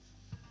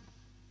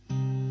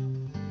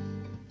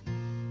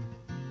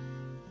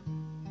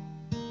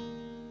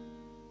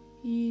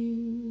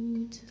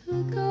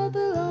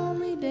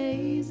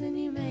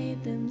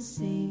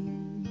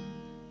sing.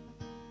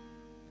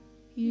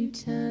 You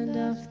turned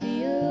off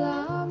the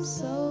alarm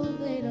so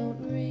they don't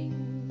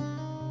ring.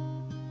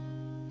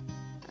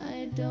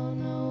 I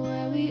don't know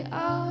where we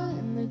are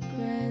in the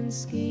grand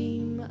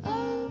scheme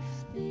of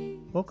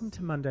things. Welcome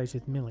to Mondays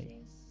with Millie,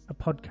 a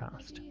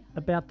podcast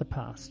about the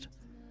past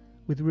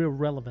with real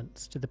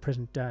relevance to the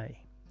present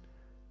day.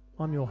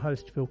 I'm your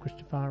host, Phil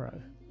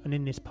Cristofaro, and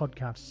in this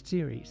podcast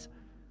series,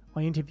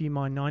 I interview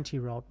my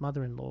 90-year-old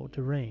mother-in-law,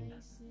 Doreen,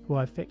 who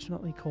I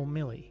affectionately call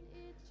Millie,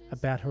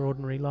 about her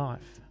ordinary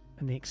life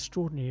and the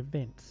extraordinary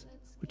events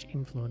which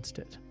influenced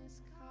it.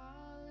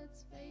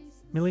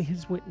 Millie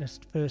has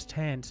witnessed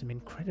firsthand some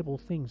incredible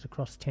things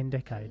across 10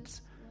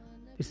 decades.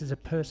 This is a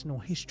personal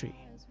history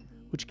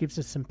which gives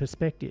us some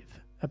perspective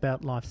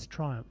about life's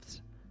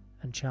triumphs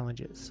and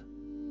challenges.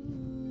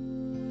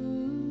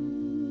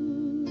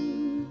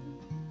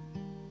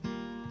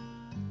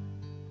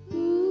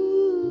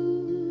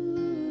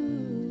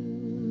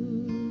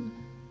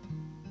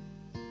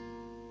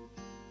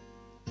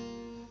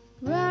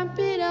 Wrap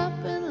it up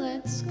and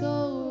let's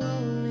go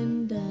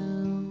rolling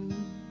down.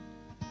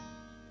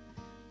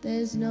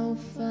 There's no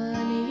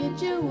funny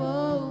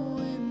duo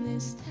in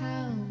this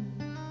town.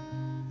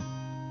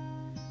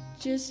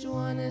 Just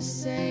wanna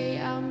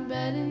say I'm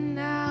better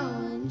now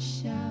and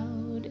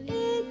shout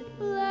it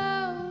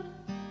loud.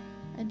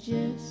 I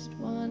just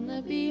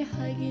wanna be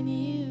hugging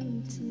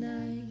you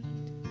tonight.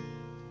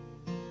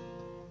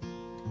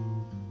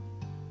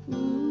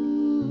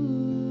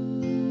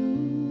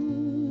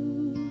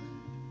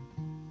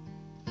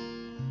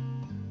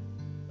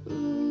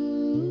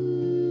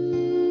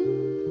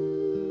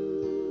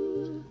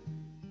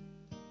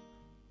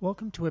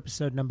 Welcome to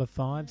episode number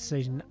 5,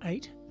 season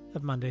 8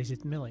 of Mondays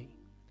with Millie.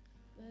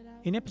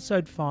 In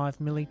episode 5,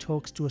 Millie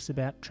talks to us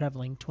about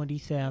travelling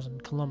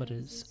 20,000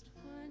 kilometres,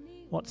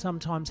 what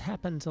sometimes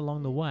happens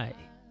along the way,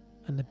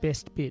 and the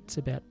best bits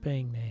about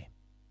being there.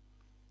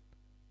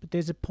 But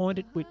there's a point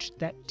at which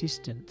that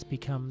distance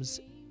becomes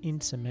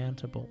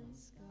insurmountable.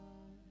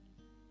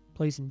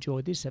 Please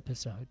enjoy this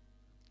episode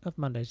of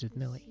Mondays with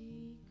Millie.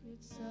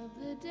 Secrets of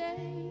the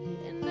day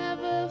and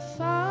never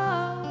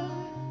far.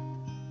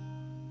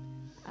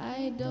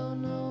 I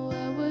don't know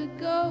where we're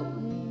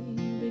going,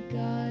 but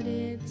God,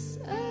 it's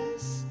a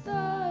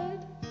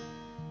start.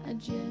 I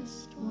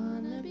just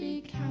wanna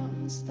be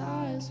counting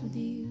stars with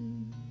you.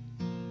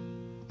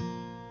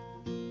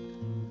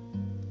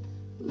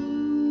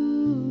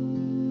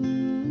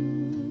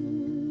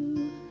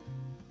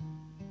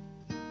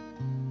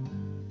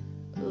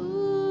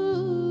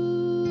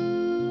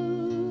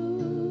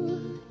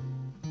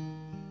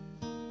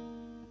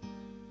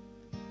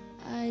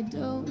 I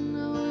don't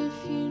know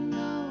if you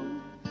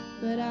know,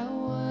 but I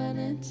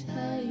wanna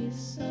tell you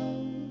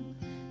so.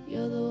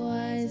 You're the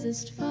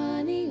wisest,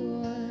 funny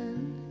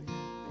one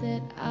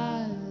that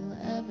I'll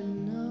ever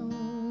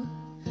know.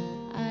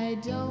 I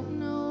don't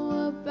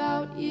know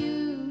about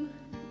you,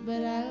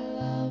 but I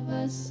love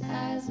us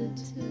as a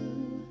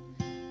two.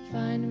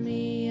 Find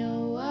me a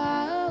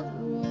wild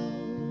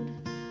road,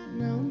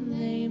 and I'll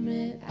name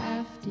it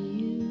after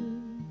you.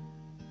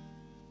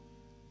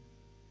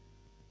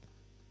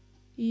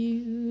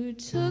 You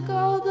took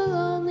all the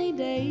lonely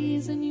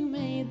days and you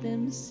made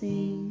them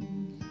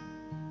sing.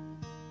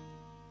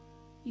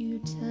 You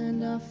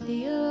turned off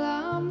the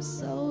alarm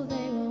so they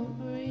won't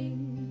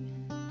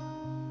ring.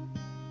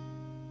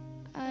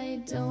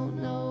 I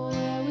don't know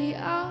where we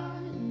are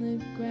in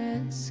the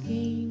grand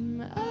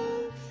scheme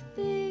of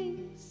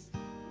things,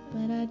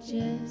 but I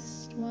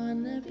just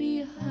wanna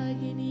be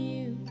hugging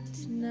you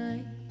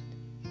tonight.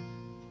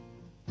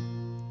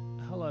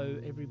 Hello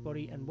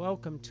everybody and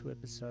welcome to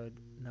episode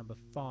number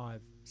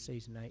 5,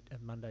 season 8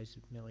 of Mondays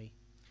with Millie.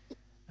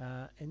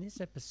 In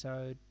this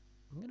episode,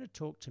 I'm going to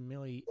talk to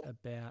Millie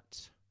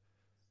about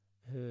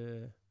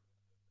her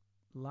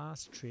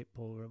last trip,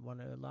 or one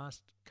of her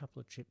last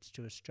couple of trips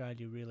to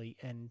Australia really,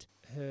 and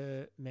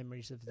her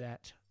memories of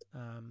that.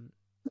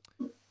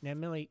 Now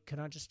Millie, can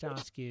I just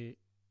ask you,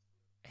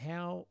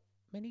 how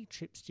many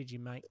trips did you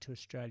make to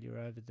Australia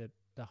over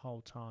the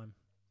whole time,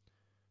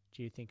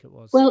 do you think it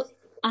was? Well,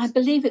 I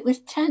believe it was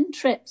 10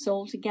 trips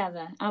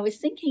altogether. I was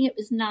thinking it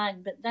was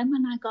 9, but then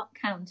when I got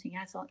counting,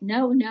 I thought,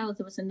 no,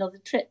 there was another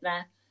trip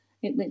there.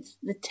 It was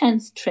the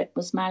 10th trip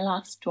was my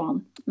last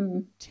one.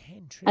 10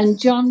 trips? And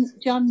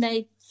John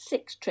made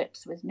 6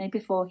 trips with me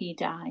before he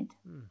died.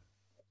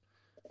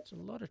 It's a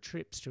lot of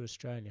trips to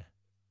Australia.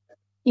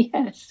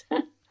 Yes.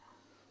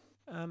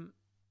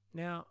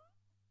 Now,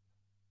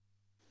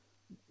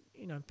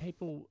 you know,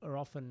 people are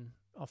often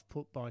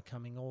off-put by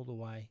coming all the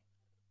way.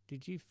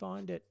 Did you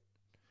find it,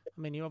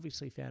 I mean, you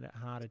obviously found it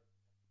harder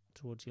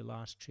towards your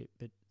last trip,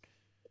 but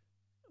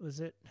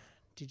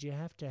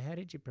how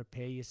did you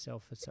prepare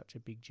yourself for such a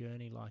big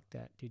journey like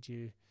that?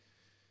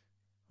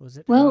 Was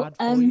it hard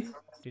for you?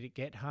 Did it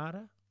get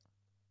harder?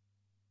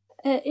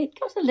 It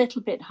got a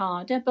little bit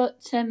harder,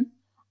 but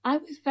I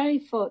was very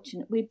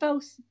fortunate.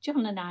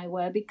 John and I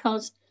were,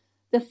 because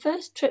the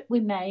first trip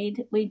we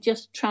made, we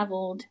just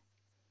travelled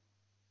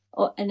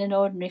in an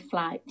ordinary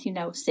flight,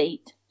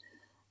 seat.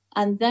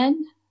 And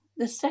then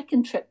the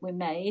second trip we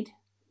made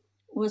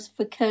was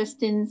for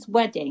Kirsten's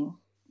wedding.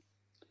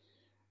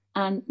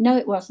 And no,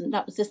 it wasn't.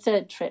 That was the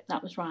third trip.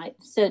 That was right.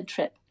 The third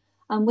trip.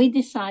 And we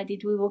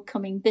decided we were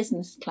coming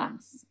business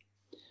class.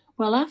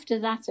 Well, after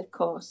that, of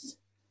course,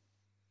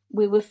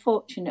 we were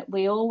fortunate.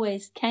 We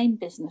always came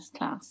business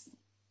class.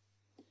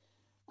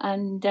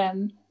 And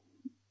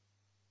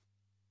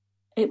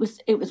it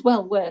was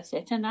well worth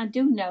it. And I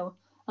do know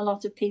a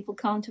lot of people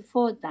can't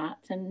afford that.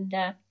 And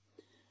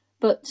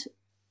but,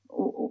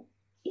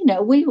 you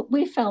know,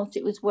 we felt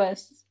it was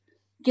worth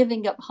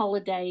giving up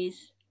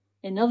holidays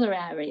in other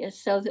areas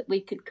so that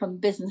we could come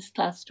business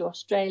class to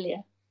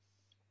Australia.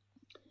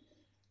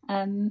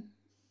 And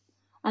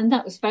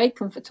that was very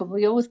comfortable.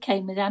 We always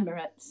came with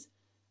Emirates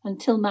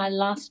until my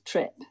last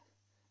trip.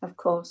 Of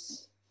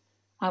course,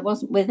 I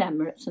wasn't with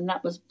Emirates, and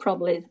that was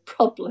probably the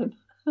problem.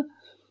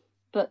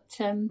 But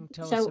Tell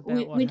so us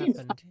about what we happened.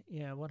 didn't.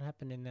 Yeah, what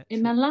happened in that In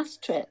trip? my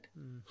last trip,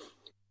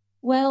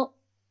 well,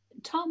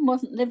 Tom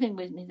wasn't living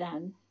with me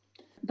then,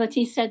 but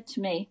he said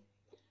to me,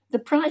 the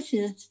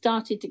prices had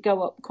started to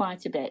go up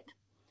quite a bit.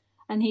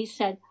 And he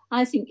said,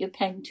 I think you're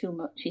paying too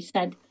much. He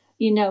said,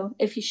 you know,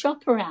 if you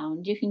shop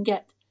around, you can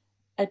get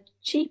a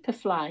cheaper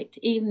flight,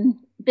 even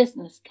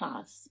business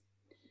class.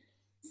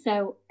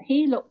 So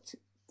he looked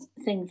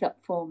things up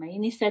for me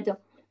and he said, oh,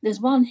 there's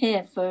one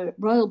here for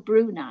Royal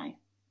Brunei,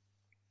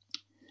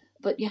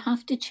 but you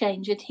have to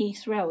change at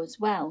Heathrow as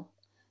well.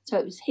 So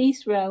it was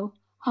Heathrow,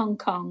 Hong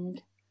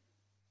Kong,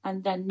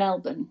 and then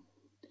Melbourne.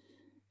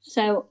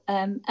 So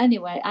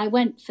anyway, I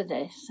went for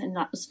this and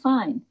that was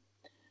fine.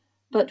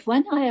 But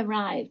when I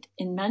arrived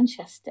in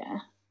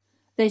Manchester,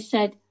 they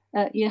said,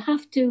 you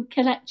have to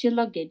collect your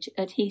luggage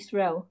at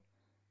Heathrow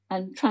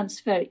and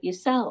transfer it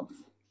yourself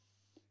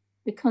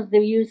because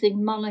they're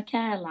using Monarch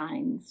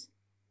Airlines.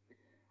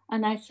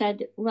 And I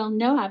said, well,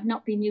 no, I've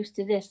not been used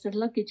to this. The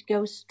luggage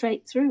goes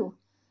straight through.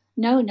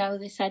 No,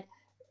 they said,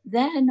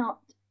 they're not,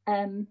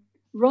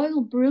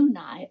 Royal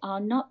Brunei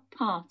are not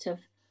part of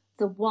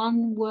the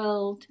One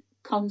World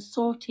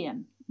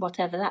Consortium,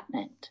 whatever that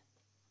meant.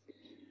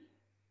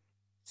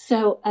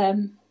 So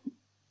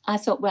I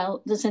thought,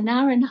 well, there's an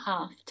hour and a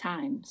half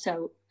time,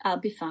 so I'll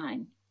be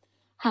fine.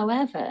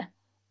 However,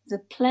 the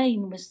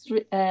plane was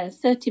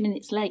 30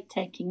 minutes late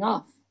taking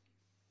off.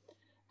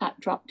 That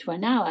dropped to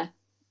an hour.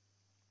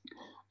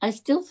 I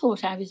still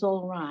thought I was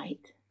all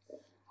right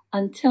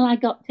until I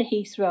got to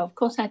Heathrow. Of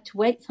course, I had to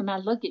wait for my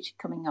luggage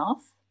coming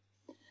off.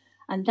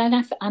 And then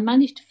I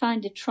managed to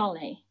find a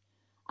trolley.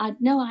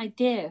 I'd no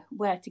idea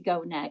where to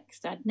go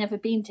next. I'd never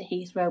been to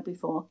Heathrow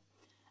before.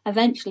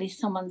 Eventually,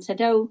 someone said,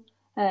 no,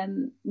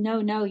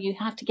 you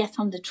have to get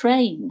on the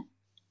train.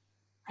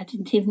 I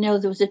didn't even know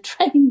there was a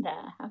train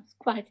there. I was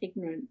quite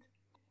ignorant.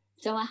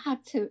 So I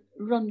had to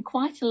run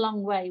quite a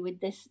long way with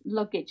this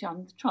luggage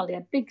on the trolley,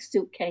 a big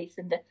suitcase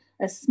and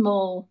a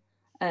small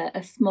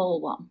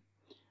one.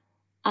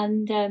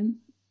 And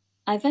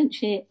I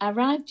eventually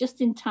arrived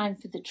just in time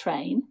for the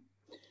train,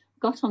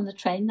 got on the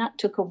train. That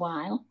took a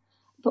while.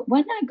 But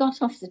when I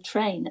got off the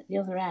train at the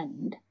other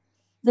end,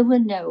 there were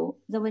no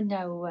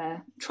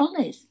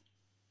trolleys.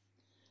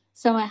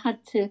 So I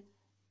had to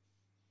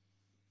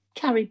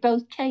carry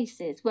both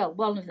cases. Well,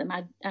 one of them,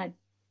 I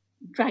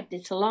dragged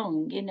it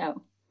along, you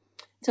know.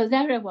 So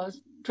there I was,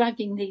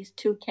 dragging these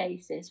two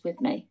cases with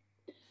me.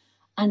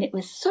 And it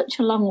was such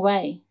a long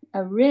way,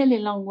 a really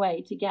long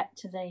way to get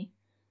to the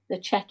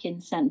check-in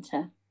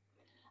centre.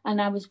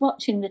 And I was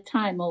watching the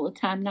time all the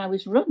time, and I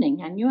was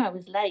running. I knew I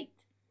was late.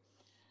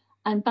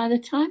 And by the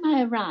time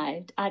I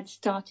arrived, I'd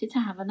started to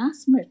have an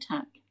asthma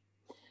attack.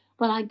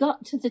 Well, I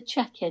got to the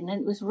check-in,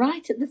 and it was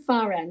right at the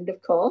far end,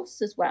 of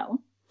course, as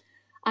well.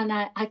 And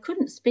I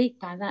couldn't speak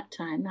by that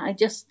time. I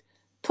just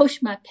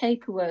pushed my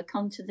paperwork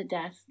onto the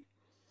desk.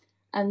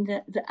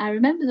 And I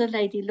remember the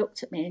lady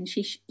looked at me and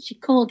she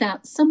called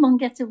out, someone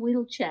get a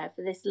wheelchair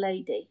for this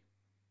lady.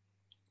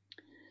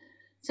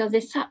 So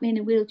they sat me in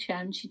a wheelchair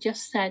and she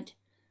just said,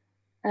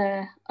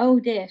 oh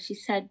dear, she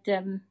said,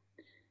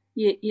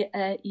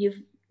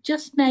 you've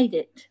just made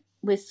it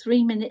with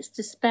 3 minutes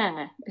to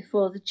spare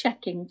before the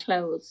check-in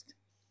closed.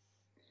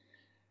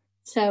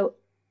 So,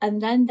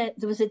 and then there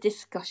was a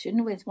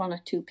discussion with one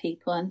or two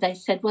people and they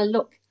said, well,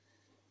 look,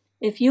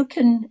 if you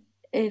can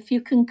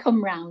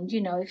come round, you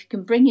know, if you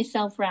can bring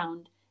yourself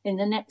round in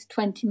the next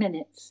 20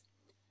 minutes,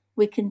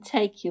 we can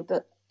take you.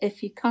 But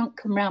if you can't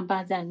come round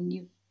by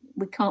then,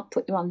 we can't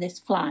put you on this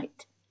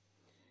flight.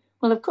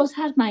 Well, of course,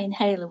 I had my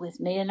inhaler with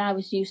me and I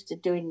was used to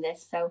doing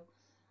this, so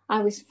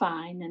I was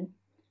fine.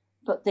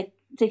 But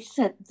they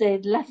said they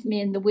left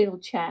me in the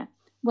wheelchair.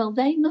 Well,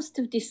 they must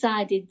have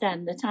decided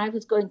then that I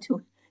was going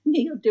to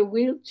need a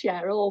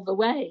wheelchair all the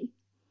way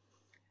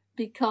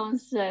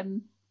because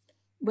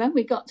when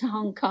we got to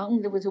Hong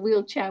Kong, there was a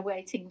wheelchair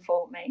waiting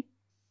for me.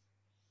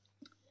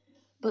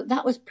 But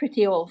that was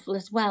pretty awful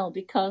as well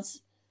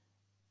because,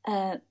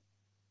 I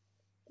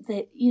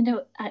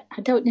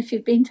don't know if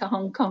you've been to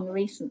Hong Kong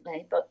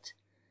recently, but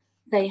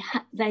they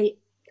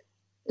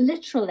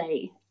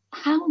literally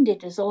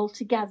hounded us all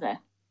together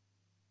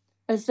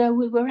as though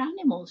we were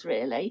animals,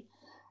 really.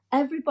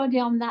 everybody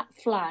on that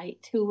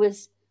flight who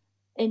was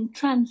in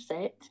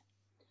transit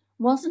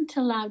wasn't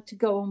allowed to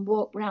go and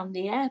walk around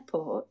the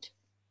airport.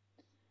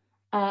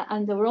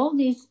 And there were all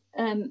these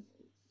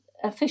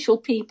official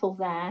people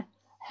there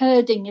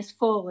herding us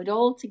forward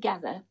all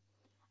together.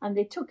 And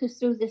they took us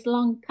through this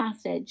long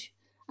passage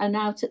and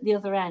out at the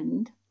other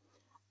end.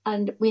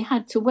 And we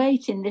had to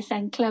wait in this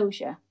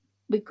enclosure.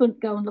 We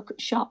couldn't go and look at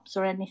shops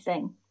or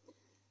anything.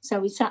 So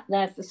we sat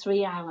there for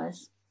 3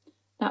 hours.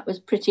 That was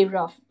pretty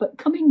rough. But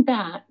coming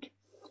back,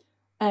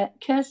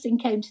 Kirsten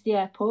came to the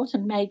airport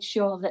and made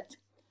sure that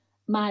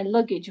my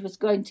luggage was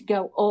going to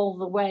go all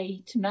the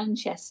way to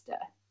Manchester.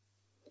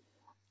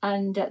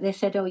 And they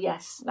said, oh,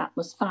 yes, that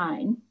was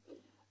fine.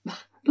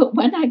 But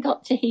when I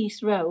got to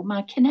Heathrow,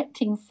 my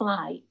connecting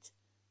flight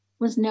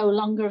was no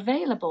longer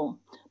available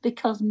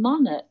because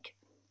Monarch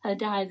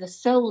had either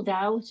sold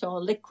out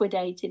or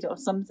liquidated or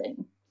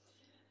something.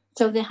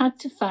 So they had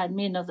to find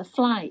me another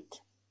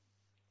flight.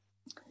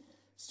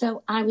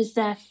 So I was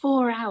there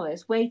 4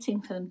 hours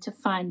waiting for them to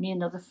find me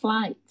another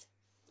flight.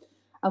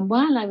 And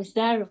while I was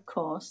there, of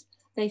course,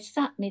 they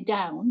sat me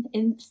down,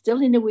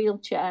 still in a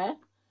wheelchair,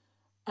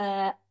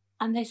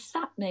 and they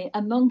sat me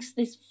amongst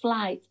this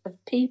flight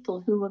of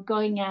people who were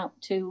going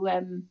out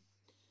to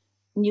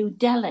New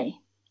Delhi.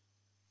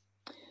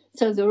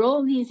 So there were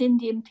all these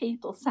Indian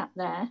people sat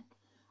there,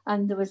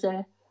 and there was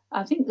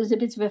I think there was a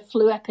bit of a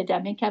flu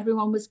epidemic.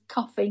 Everyone was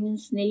coughing and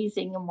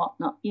sneezing and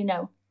whatnot, you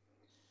know.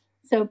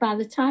 So by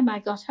the time I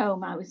got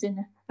home, I was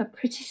in a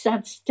pretty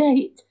sad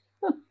state.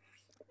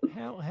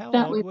 How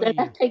that old was were an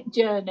you? epic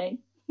journey.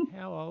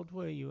 How old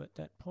were you at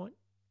that point?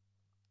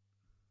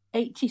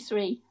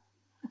 83.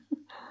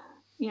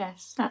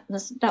 Yes, that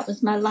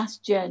was my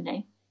last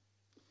journey.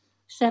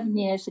 7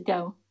 years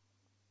ago.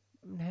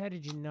 How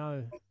did you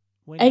know?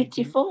 When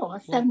 84,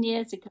 7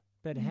 years ago.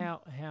 But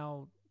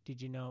how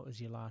did you know it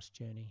was your last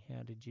journey?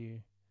 How did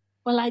you?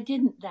 Well, I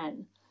didn't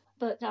then,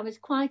 but I was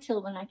quite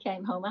ill when I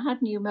came home. I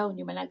had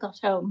pneumonia when I got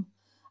home,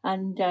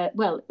 and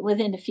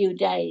within a few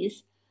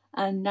days.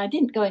 And I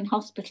didn't go in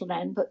hospital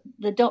then, but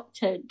the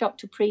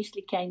Dr.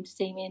 Priestley, came to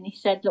see me, and he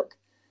said, look,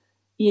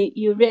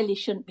 you really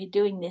shouldn't be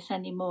doing this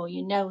anymore.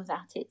 You know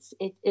that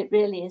it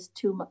really is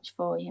too much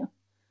for you.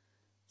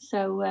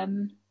 So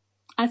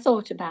I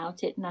thought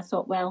about it, and I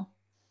thought, well,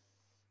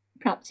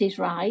 perhaps he's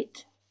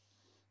right.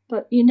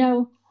 But, you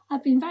know,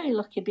 I've been very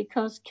lucky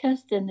because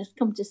Kirsten has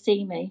come to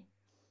see me,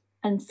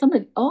 and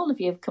all of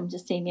you have come to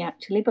see me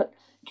actually, but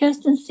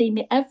Kirsten's seen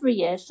me every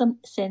year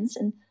since,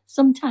 and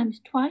sometimes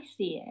twice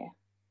a year.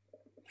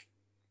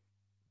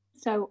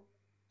 So,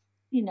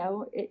 you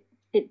know,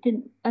 it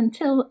didn't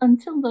until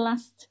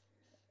last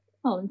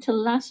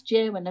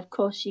year, when of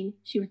course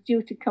she was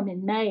due to come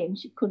in May and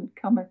she couldn't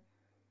come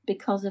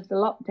because of the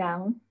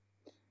lockdown.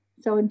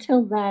 So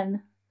until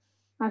then,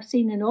 I've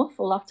seen an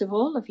awful lot of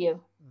all of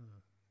you.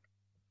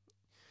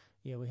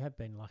 Yeah, we have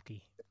been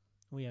lucky.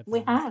 We have.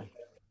 Lucky.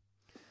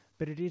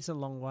 But it is a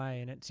long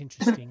way, and it's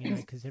interesting, you know,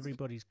 because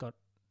everybody's got,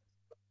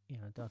 you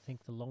know, I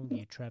think the longer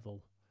you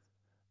travel,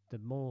 the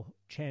more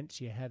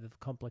chance you have of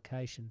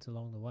complications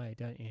along the way,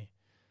 don't you?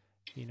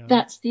 You know.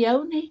 That's the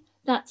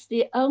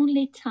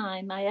only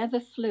time I ever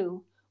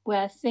flew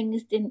where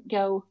things didn't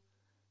go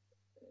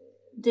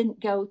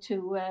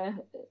to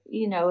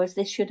you know, as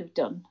they should have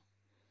done.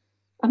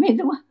 I mean,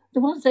 there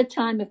was a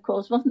time, of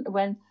course, wasn't there,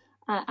 when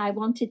I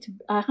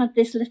had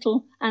this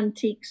little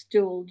antique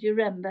stool, do you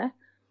remember?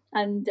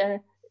 And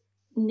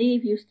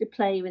Neve used to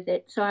play with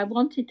it, so I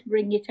wanted to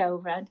bring it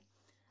over.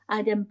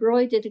 I'd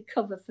embroidered a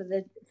cover for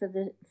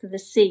the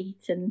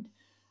seat, and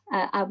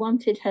I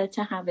wanted her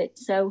to have it.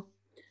 So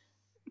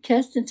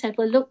Kirsten said,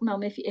 well, look,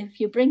 Mum, if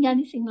you bring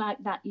anything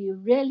like that, you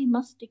really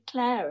must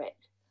declare it.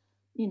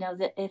 You know,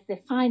 that if they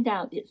find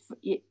out,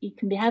 you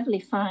can be heavily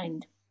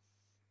fined.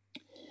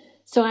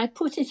 So I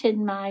put it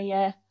in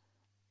my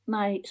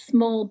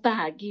small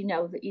bag, you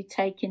know, that you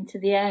take into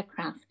the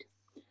aircraft.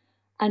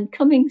 And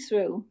coming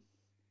through,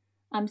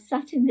 I'm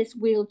sat in this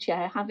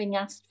wheelchair having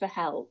asked for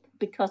help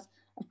because,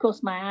 of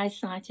course, my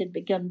eyesight had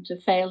begun to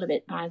fail a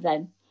bit by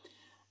then.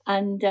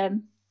 And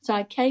so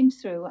I came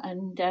through,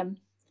 and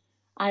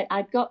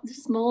I'd got the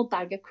small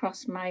bag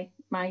across my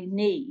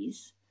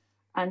knees,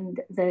 and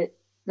the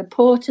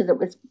porter that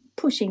was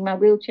pushing my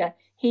wheelchair,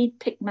 he'd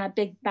picked my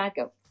big bag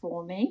up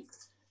for me.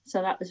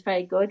 So that was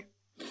very good.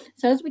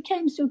 So as we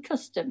came through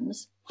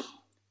customs,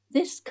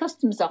 this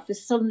customs officer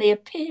suddenly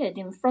appeared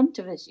in front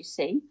of us, you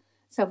see.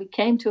 So we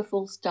came to a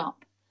full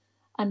stop,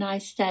 and I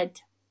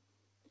said,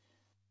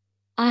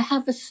 I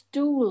have a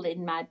stool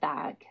in my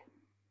bag.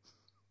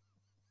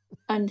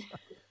 And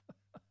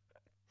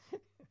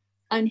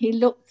he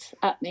looked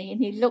at me,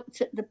 and he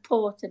looked at the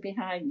porter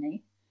behind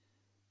me.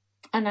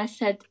 And I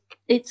said,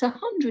 it's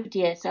 100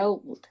 years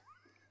old.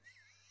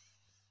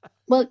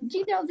 Well, do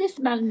you know, this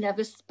man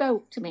never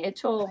spoke to me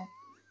at all.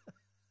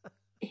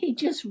 He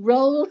just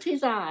rolled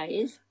his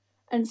eyes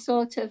and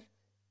sort of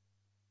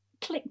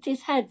clicked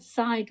his head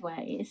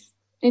sideways,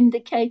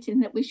 indicating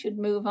that we should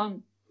move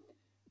on.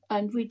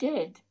 And we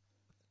did.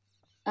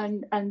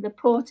 And the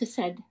porter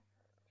said,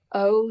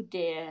 oh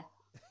dear.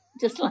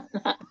 just like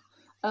that.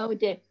 Oh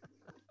dear.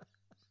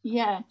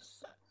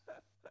 Yes.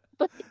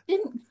 But it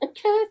didn't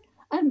occur.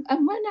 And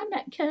when I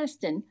met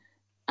Kirsten,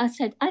 I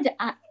said, I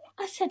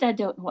said, I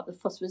don't know what the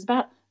fuss was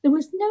about. There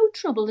was no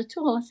trouble at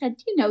all. I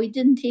said, he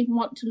didn't even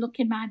want to look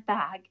in my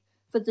bag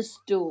for the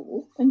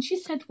stool. And she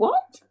said,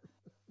 what?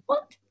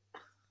 What?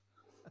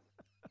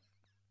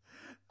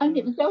 And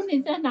it was only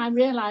then I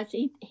realised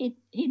he'd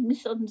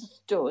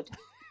misunderstood.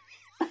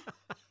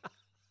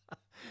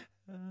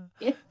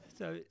 Yeah.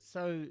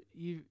 So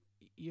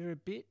you're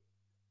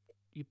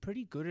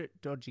pretty good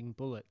at dodging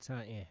bullets,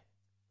 aren't you?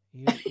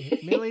 You're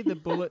Millie the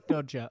bullet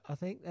dodger. I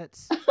think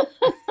that's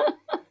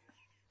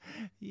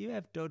you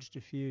have dodged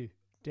a few,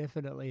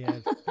 definitely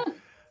have.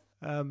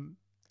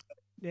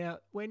 Now,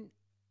 when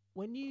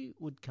you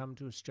would come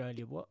to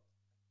Australia, what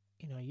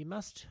you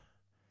must.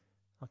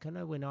 Like I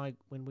know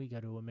when we go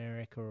to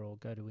America or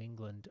go to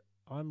England,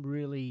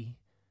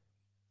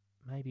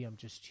 maybe I'm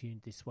just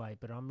tuned this way,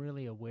 but I'm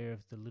really aware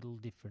of the little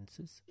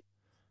differences.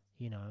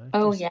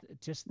 Oh,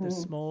 just the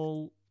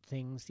small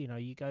things.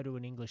 You go to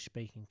an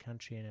English-speaking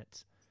country and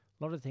it's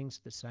a lot of things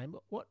are the same.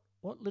 But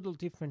what little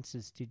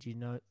differences did you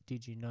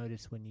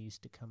notice when you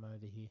used to come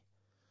over here?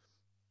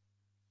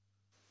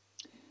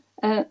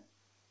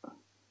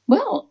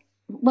 Well,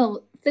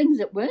 things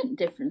that weren't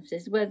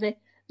differences were the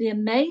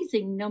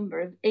amazing number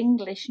of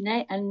English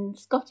and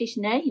Scottish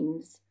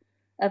names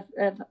of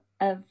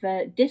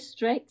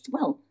districts.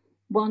 Well,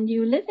 one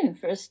you live in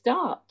for a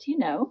start,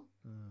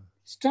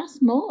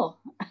 Strathmore,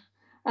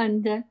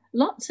 and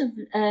lots of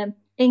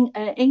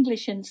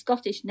English and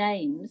Scottish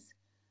names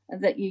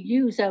that you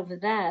use over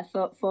there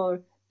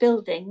for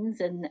buildings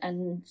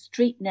and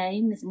street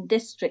names and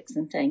districts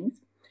and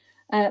things.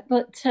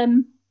 But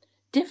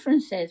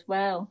differences,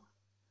 well,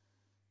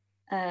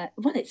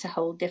 it's a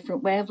whole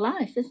different way of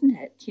life, isn't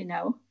it?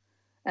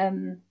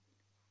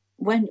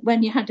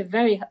 When you had a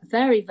very,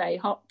 very, very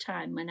hot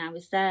time when I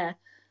was there,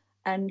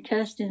 and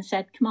Kirsten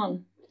said, "Come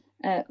on,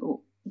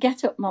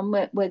 get up, Mum.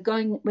 We're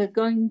going.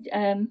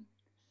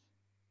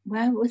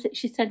 Where was it?"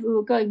 She said we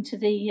were going to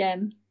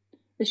the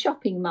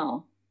shopping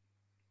mall,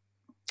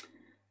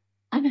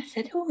 and I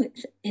said, "Oh,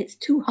 it's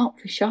too hot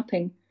for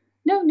shopping."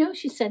 No,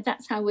 she said,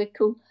 "That's how we're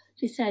cool."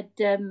 She said,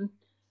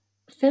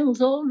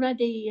 "Phil's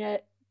already."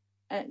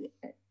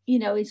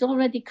 He's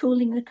already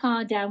cooling the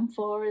car down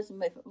for us,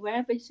 and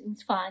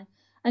everything's fine.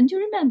 And do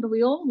you remember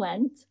we all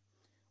went?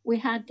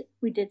 We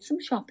did some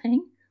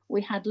shopping.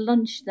 We had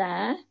lunch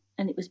there,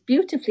 and it was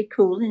beautifully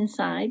cool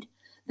inside.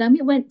 Then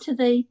we went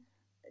to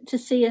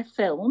see a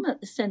film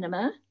at the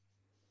cinema,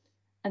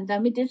 and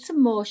then we did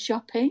some more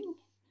shopping,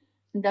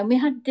 and then we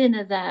had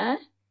dinner there,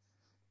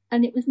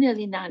 and it was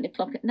nearly 9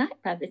 o'clock at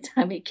night by the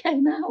time we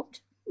came out.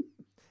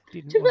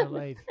 Didn't want to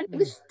leave. And it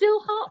was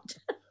still hot.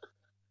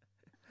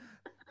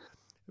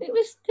 It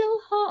was still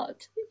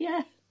hot,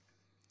 yeah.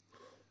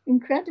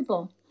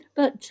 Incredible.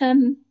 But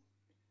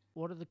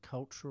what are the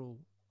cultural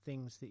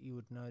things that you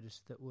would notice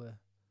that were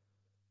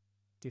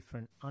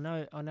different? I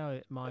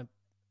know my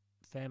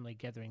family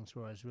gatherings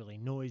were always really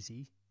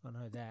noisy. I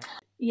know that.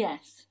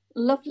 Yes,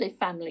 lovely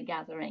family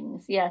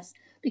gatherings, yes.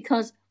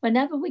 Because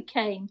whenever we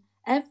came,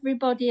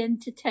 everybody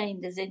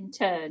entertained us in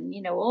turn.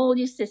 All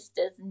your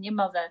sisters and your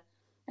mother,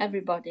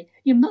 everybody.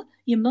 Your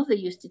mother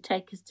used to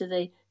take us to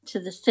the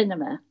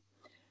cinema.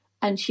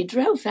 And she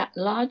drove that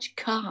large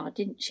car,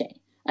 didn't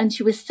she? And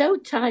she was so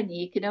tiny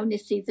you could only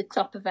see the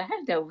top of her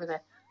head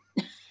over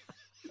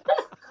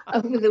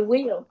over the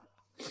wheel.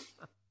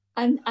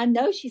 And I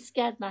know she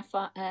scared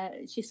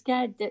she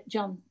scared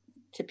John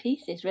to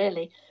pieces,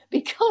 really,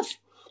 because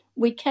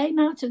we came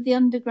out of the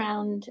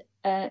underground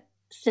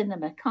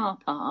cinema car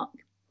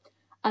park,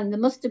 and there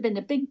must have been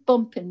a big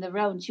bump in the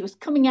road. She was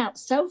coming out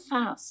so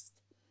fast.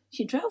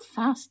 She drove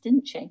fast,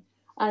 didn't she?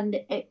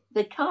 And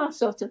the car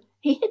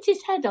he hit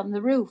his head on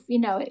the roof,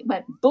 it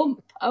went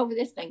bump over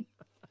this thing.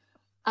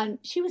 And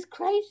she was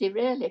crazy,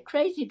 really, a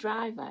crazy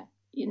driver,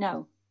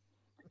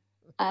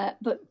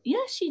 But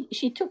yeah,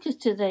 she took us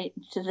to the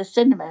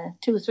cinema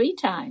 2 or 3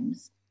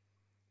 times.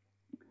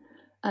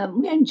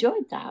 We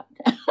enjoyed that,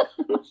 I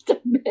must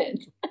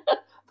admit,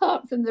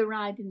 apart from the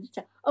ride and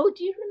stuff. Oh,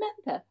 do you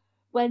remember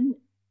when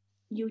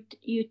you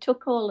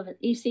took all of it?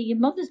 You see, your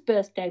mother's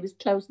birthday was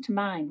close to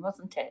mine,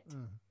 wasn't it?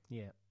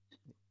 Yeah.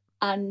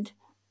 And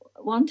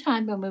one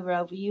time when we were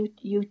over,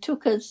 you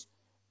took us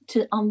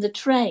on the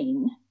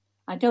train.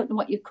 I don't know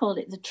what you call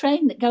it. The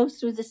train that goes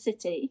through the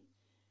city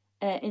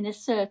in a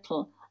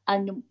circle,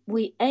 and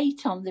we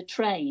ate on the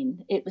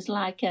train. It was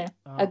like a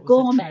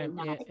gourmet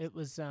night. Yeah, it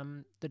was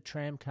the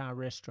Tramcar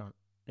restaurant.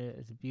 It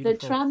was a beautiful.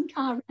 The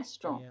Tramcar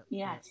restaurant,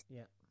 yes.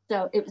 Yeah.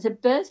 So it was a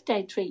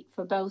birthday treat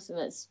for both of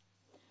us.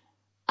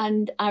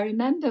 And I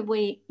remember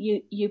the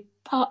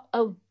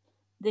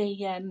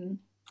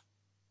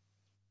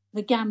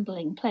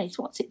gambling place,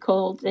 what's it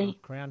called? The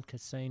Crown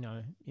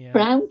Casino. Yeah.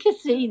 Crown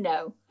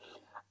Casino.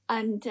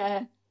 And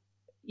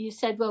you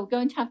said, well, we're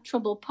going to have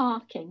trouble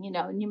parking,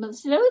 and your mother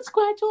said, oh, it's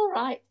quite all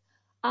right.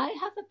 I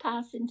have a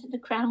pass into the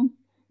Crown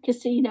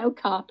Casino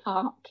car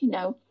park,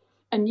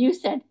 and you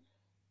said,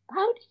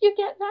 how did you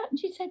get that? And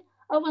she said,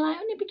 Oh, well, I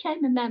only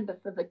became a member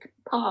for the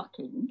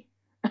parking.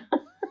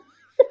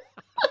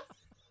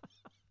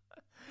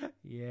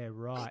 Yeah,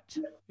 right.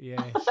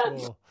 Yeah,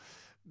 sure.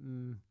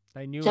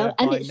 They knew So, her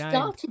by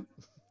name.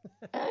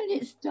 And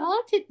it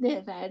started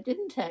near there,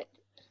 didn't it?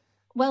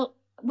 Well,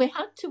 we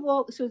had to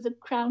walk through the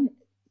Crown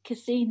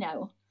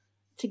Casino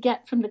to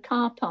get from the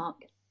car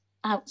park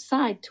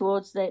outside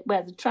towards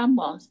where the tram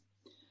was.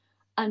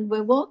 And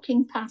we're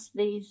walking past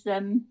these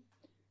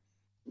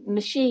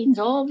machines,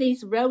 all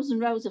these rows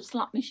and rows of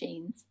slot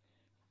machines.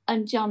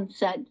 And John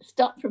said,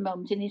 stop for a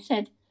moment, and he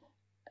said,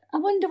 I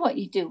wonder what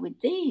you do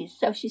with these.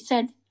 So she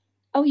said,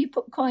 oh, you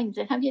put coins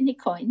in. Have you any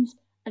coins?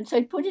 And so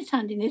he put his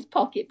hand in his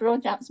pocket,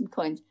 brought out some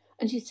coins,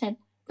 and she said,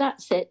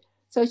 that's it.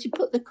 So she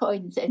put the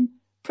coins in,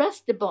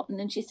 pressed the button,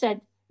 and she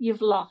said,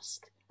 you've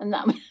lost. And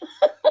that,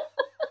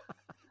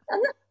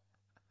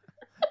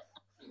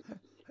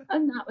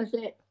 and that was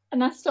it.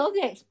 And I saw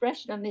the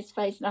expression on his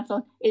face, and I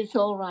thought, it's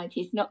all right.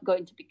 He's not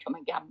going to become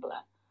a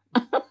gambler.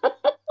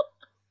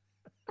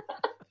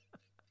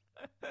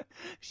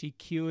 She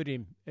cured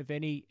him of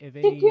any.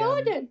 She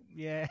cured him.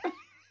 Yeah.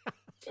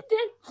 She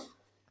did.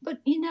 But,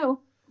 you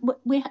know,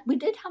 we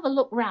did have a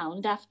look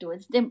round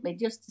afterwards, didn't we,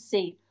 just to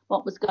see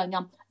what was going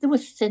on. There were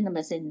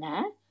cinemas in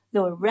there.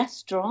 There were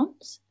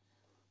restaurants.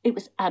 It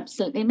was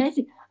absolutely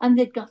amazing. And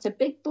they'd got a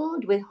big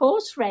board with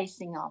horse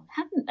racing on,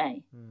 hadn't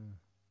they?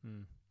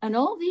 And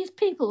all these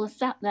people were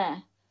sat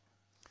there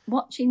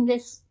watching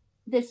this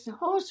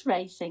horse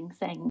racing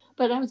thing.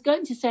 But I was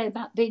going to say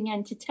about being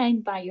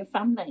entertained by your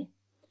family.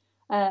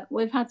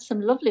 We've had some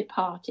lovely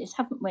parties,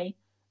 haven't we?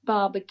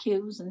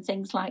 Barbecues and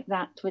things like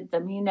that with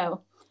them, you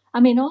know. I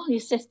mean, all your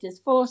sisters,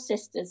 4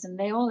 sisters, and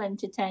they all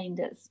entertained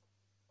us.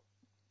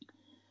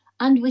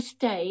 And we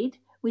stayed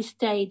with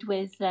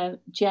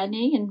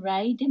Jenny and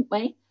Ray, didn't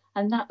we?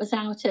 And that was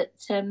out at,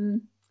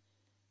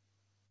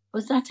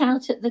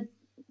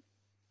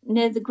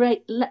 near the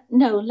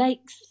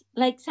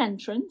Lakes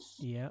entrance?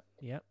 Yeah.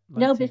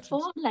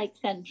 Before Lakes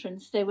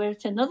entrance, they were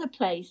at another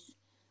place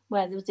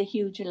where there was a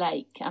huge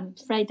lake. I'm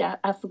afraid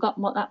I've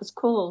forgotten what that was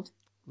called.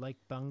 Lake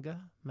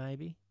Bunga,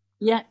 maybe?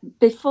 Yeah,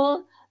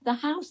 before the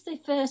house they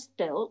first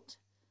built,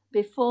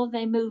 before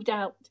they moved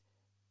out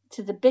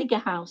to the bigger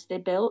house they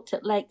built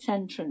at Lakes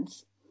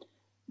entrance.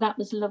 That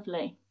was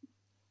lovely.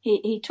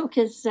 He took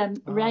us,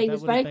 Ray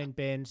was very... That would have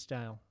been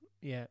Bairnsdale,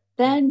 yeah.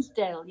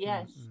 Bairnsdale,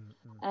 yes.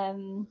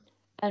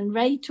 And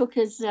Ray took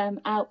us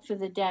out for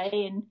the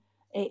day, and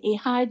he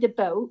hired a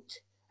boat,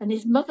 and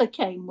his mother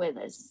came with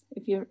us.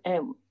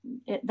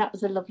 That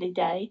was a lovely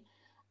day.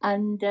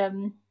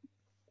 And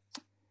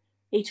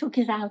he took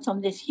us out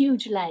on this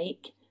huge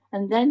lake,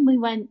 and then we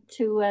went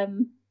to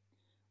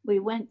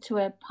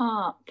a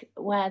park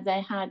where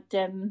they had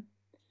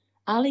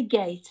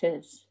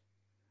alligators,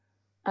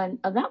 and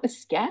that was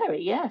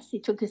scary. Yes, he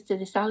took us to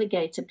this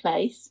alligator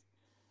place,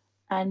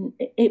 and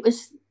it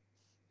was,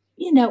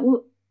 you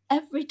know,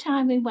 every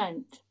time we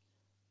went,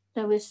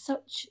 there was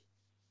such.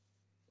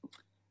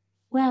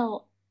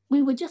 Well,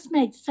 we were just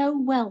made so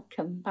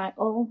welcome by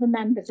all the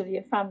members of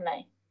your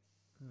family.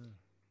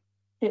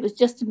 It was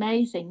just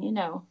amazing, you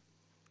know.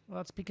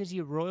 Well, it's because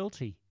you're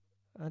royalty.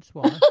 That's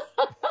why.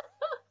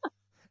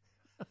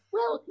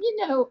 Well,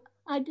 you know,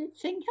 I did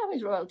think I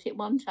was royalty at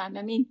one time.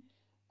 I mean,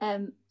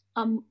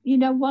 you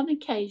know, one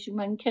occasion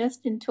when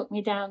Kirsten took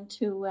me down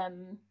to,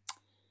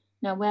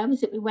 now where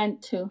was it we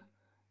went to?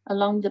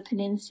 Along the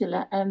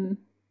peninsula.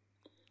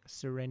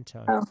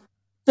 Sorrento. Oh,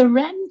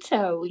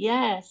 Sorrento,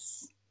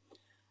 yes.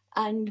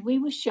 And we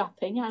were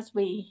shopping as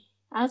we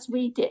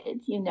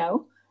did, you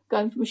know,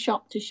 going from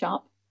shop to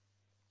shop.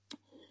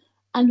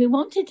 And we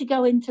wanted to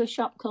go into a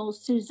shop called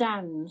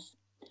Suzanne's.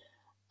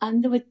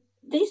 And there were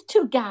these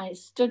 2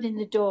 guys stood in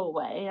the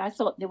doorway. I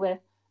thought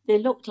they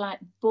looked like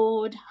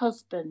bored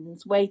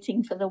husbands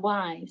waiting for the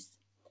wives.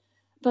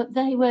 But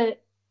they were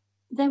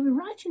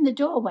right in the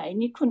doorway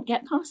and you couldn't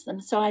get past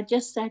them. So I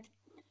just said,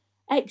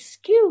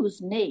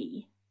 excuse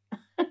me,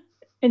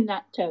 in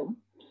that tone.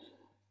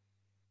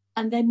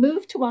 And they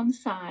moved to one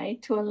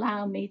side to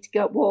allow me to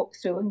go walk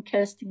through and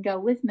Kirsten go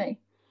with me.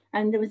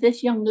 And there was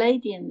this young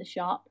lady in the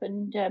shop,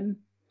 and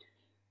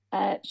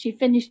she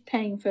finished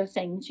paying for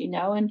things, you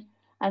know,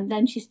 and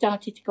then she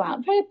started to go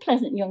out. Very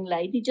pleasant young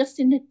lady,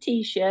 just in a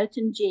T-shirt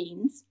and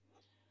jeans.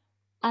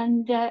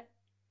 And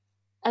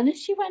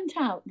as she went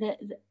out,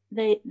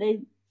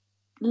 the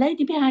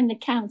lady behind the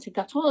counter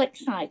got all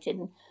excited,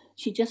 and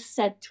she just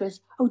said to us,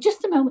 "Oh,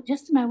 just a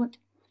moment."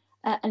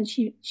 And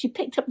she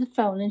picked up the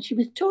phone and she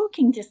was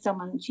talking to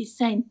someone. She's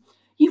saying,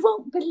 you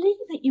won't believe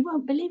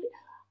it.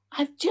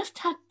 I've just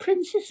had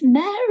Princess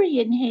Mary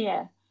in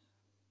here."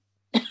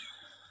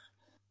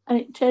 And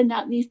it turned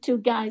out these 2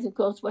 guys, of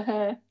course, were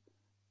her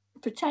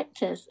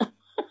protectors.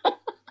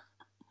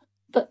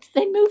 But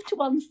they moved to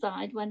one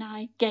side when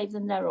I gave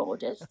them their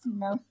orders, you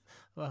know.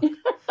 Well,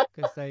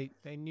 because they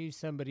knew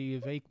somebody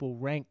of equal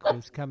rank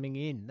was coming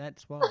in,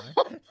 that's why.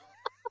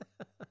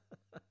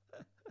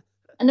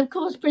 And of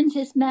course,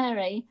 Princess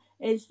Mary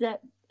is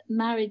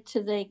married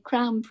to the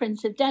Crown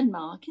Prince of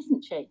Denmark,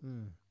 isn't she?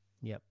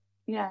 Yep.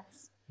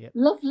 Yes. Yep.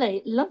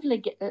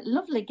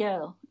 Lovely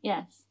girl.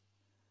 Yes,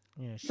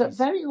 Yeah, but she's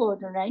very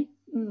ordinary.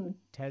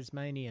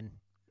 Tasmanian.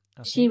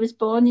 I She think. was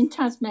born in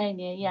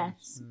Tasmania.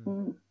 Yes.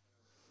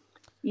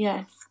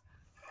 Yes.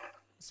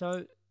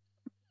 So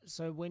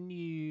when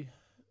you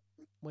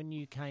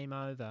came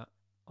over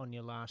on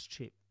your last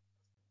trip,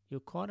 you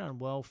were quite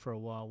unwell for a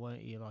while,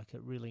 weren't you? Like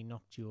it really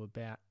knocked you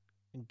about,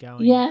 and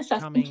Yes, I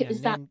coming, think it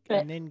was that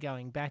trip. and then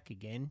going back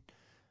again.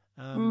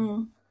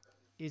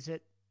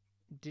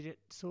 Did it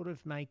sort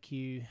of make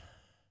you?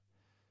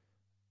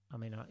 I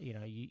mean,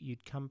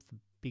 you'd come for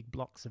big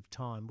blocks of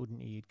time,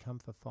 wouldn't you? You'd come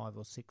for 5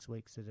 or 6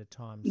 weeks at a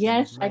time. So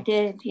Yes, I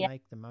did. Yeah.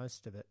 Make the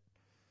most of it.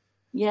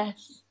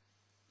 Yes.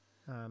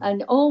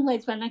 And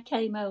always when I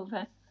came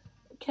over,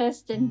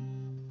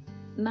 Kirsten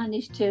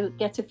managed to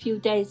get a few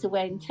days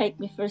away and take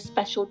me for a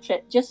special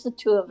trip, just the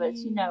two of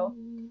us, You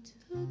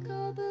took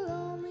all the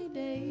lonely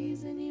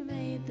days and you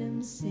made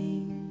them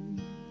sing.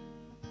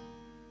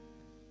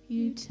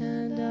 You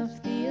turned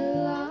off the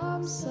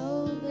alarm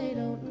so they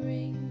don't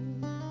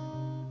ring.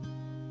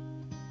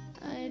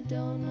 I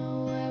don't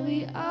know where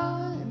we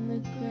are in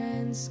the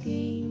grand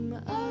scheme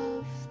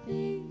of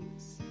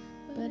things,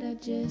 but I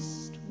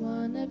just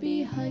wanna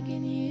be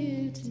hugging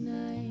you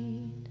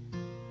tonight.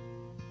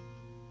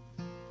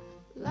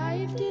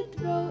 Life did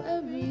throw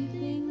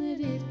everything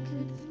that it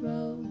could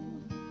throw.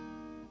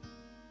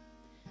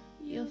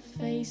 Your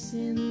face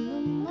in the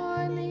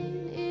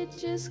morning, it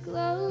just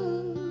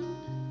glowed.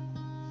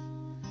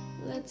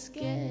 Let's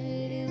get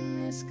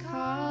in this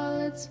car,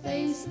 let's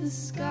face the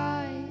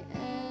sky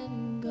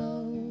and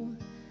go.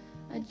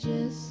 I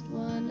just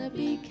wanna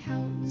be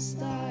counting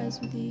stars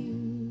with you.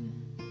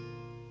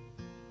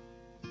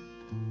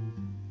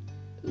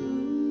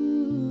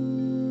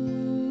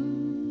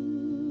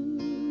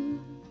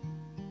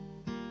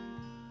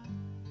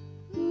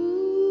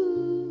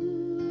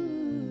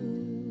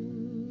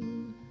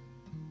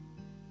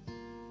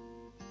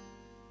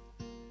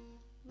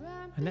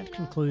 And that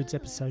concludes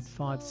episode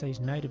 5,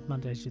 season 8 of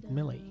Mondays with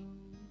Millie.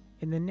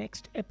 In the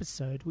next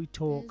episode, we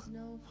talk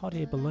hot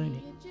air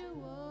ballooning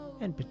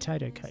and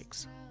potato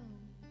cakes.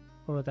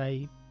 Or are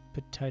they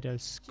potato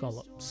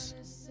scallops?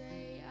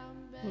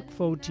 Look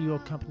forward to your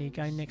company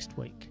again next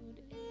week.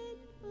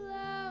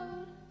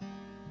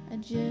 I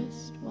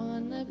just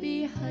wanna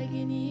be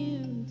hugging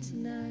you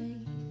tonight.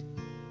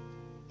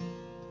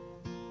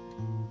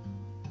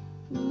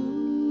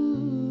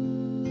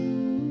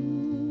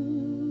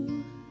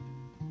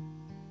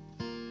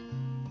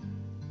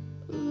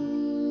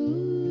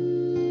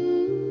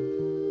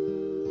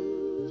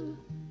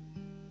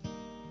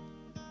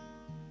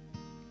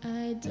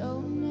 I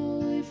don't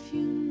know if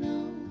you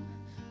know,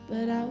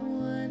 but I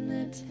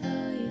wanna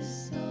tell you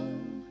so.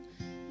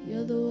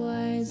 You're the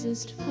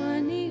wisest,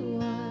 funny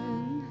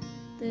one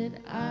that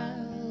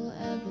I'll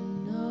ever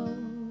know.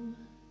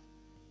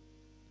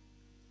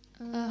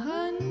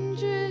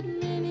 100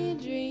 mini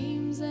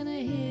dreams and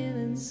a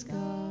healing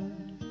scar.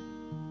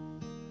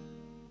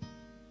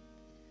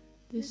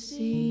 The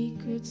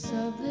secrets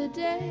of the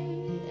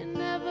day are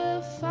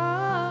never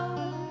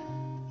far.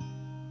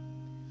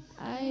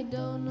 I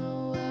don't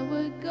know where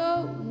we're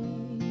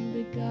going,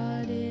 but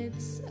God,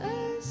 it's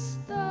a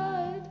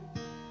start.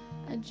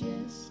 I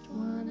just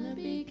wanna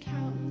be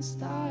counting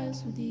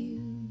stars with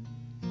you.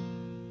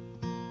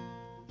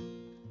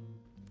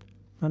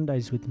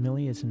 Mondays with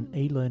Millie is an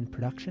eLearn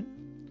production.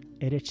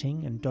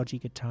 Editing and dodgy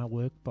guitar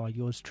work by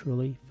yours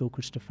truly, Phil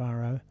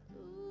Cristofaro.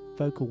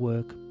 Vocal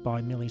work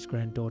by Millie's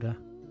granddaughter,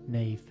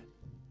 Neve.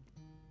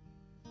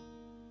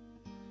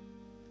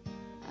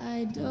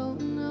 I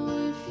don't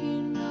know if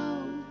you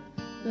know,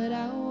 but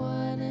I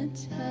wanna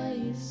tell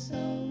you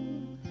so.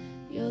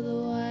 You're the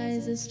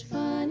wisest,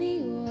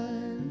 funny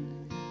one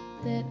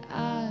that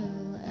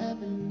I'll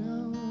ever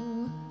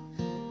know.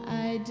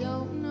 I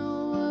don't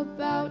know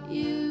about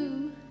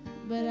you,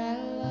 but I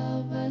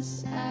love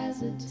us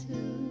as a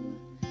two.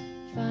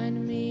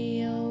 Find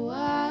me a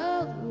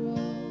wild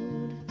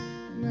road,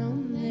 and I'll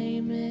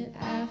name it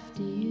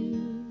after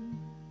you.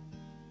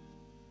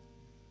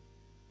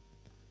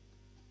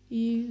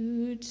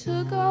 You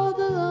took all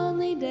the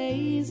lonely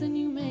days and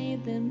you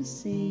made them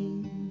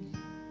sing.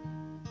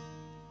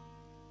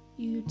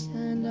 You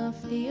turned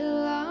off the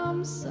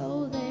alarm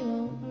so they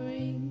won't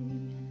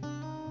ring.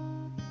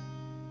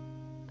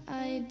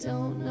 I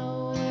don't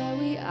know where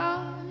we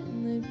are